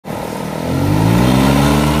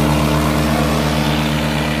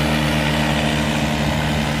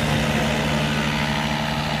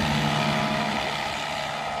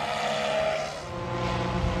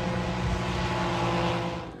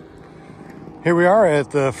Here we are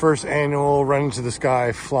at the first annual Run Into the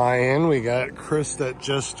Sky fly-in. We got Chris that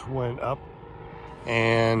just went up,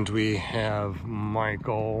 and we have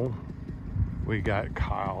Michael. We got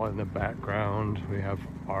Kyle in the background. We have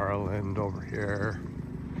Arland over here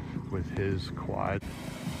with his quad.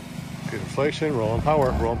 Good inflation, rolling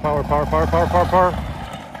power, power, power, power, power, power.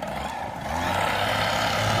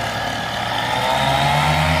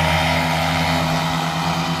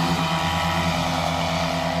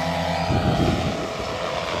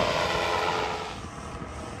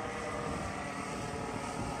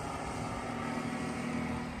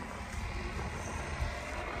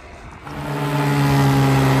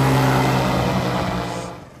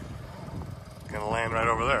 Gonna land right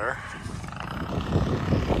over there.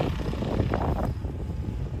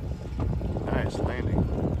 Nice landing.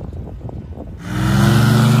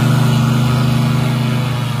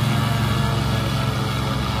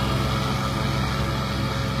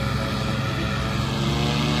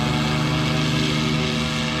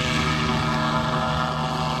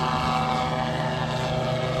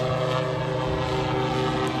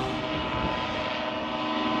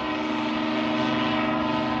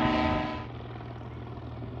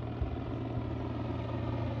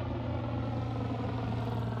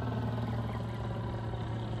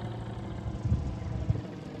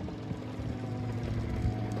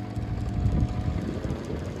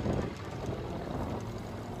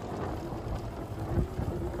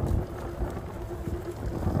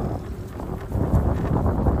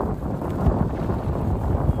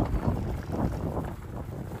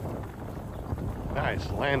 Nice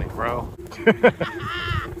landing, bro. I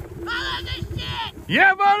love this shit!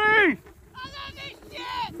 Yeah, buddy! I love this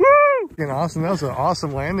shit! Woo! Fucking awesome. That was an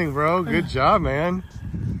awesome landing, bro. Good job, man.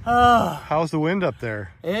 How's the wind up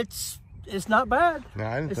there? It's not bad. No,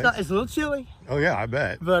 I didn't It's think not. so. It's a little chilly, Oh, yeah, I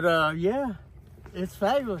bet. but yeah, it's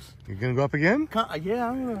fabulous. You gonna go up again? Yeah,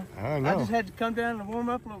 I'm gonna. I don't know. I just had to come down and warm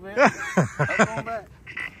up a little bit. I'm going back.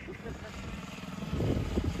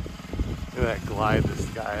 Look at that glide this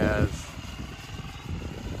guy has.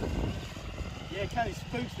 Yeah, it kind of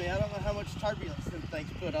spooks me. I don't know how much turbulence them things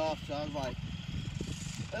put off, so I was like,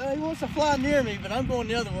 he wants to fly near me, but I'm going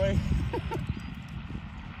the other way.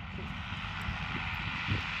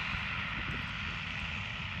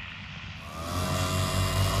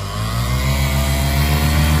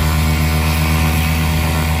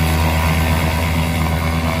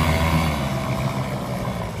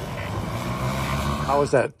 How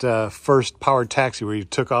was that first powered taxi where you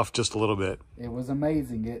took off just a little bit? It was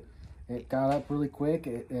amazing. It got up really quick.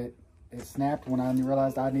 It snapped when I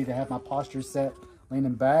realized I needed to have my posture set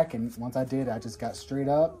leaning back, and once I did, I just got straight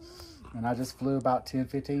up and I just flew about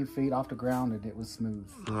 10-15 feet off the ground, and it was smooth.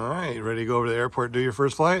 All right, ready to go over to the airport and do your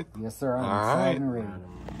first flight? Yes, sir. I'm All excited right. and ready.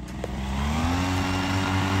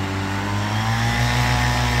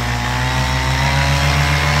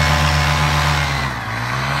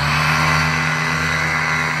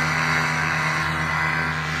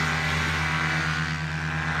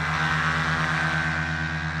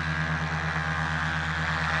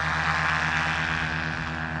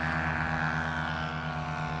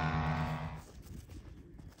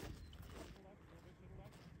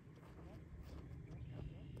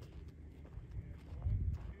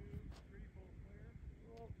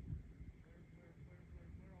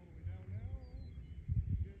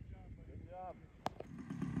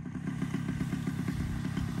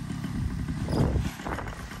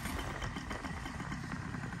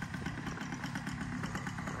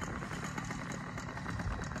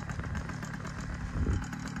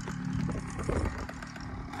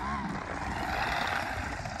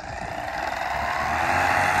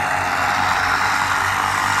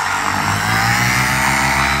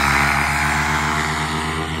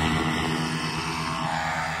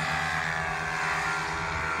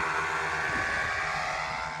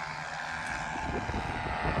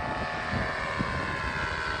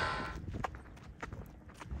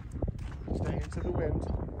 Stay into the wind.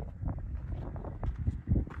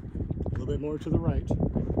 A little bit more to the right.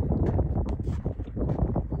 All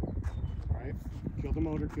right, kill the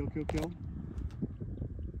motor, kill. All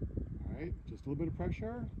right, just a little bit of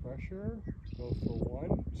pressure. Go for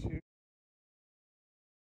 1, 2.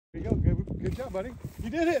 There you go, good job, buddy. You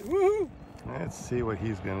did it, woohoo! Let's see what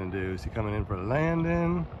he's gonna do. Is he coming in for a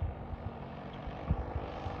landing?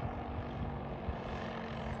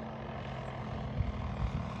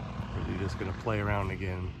 Or is he just gonna play around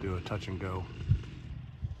again, do a touch and go?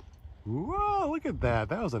 Whoa, look at that.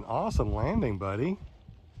 That was an awesome landing, buddy.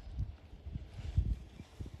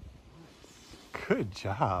 Good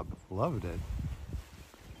job. Loved it.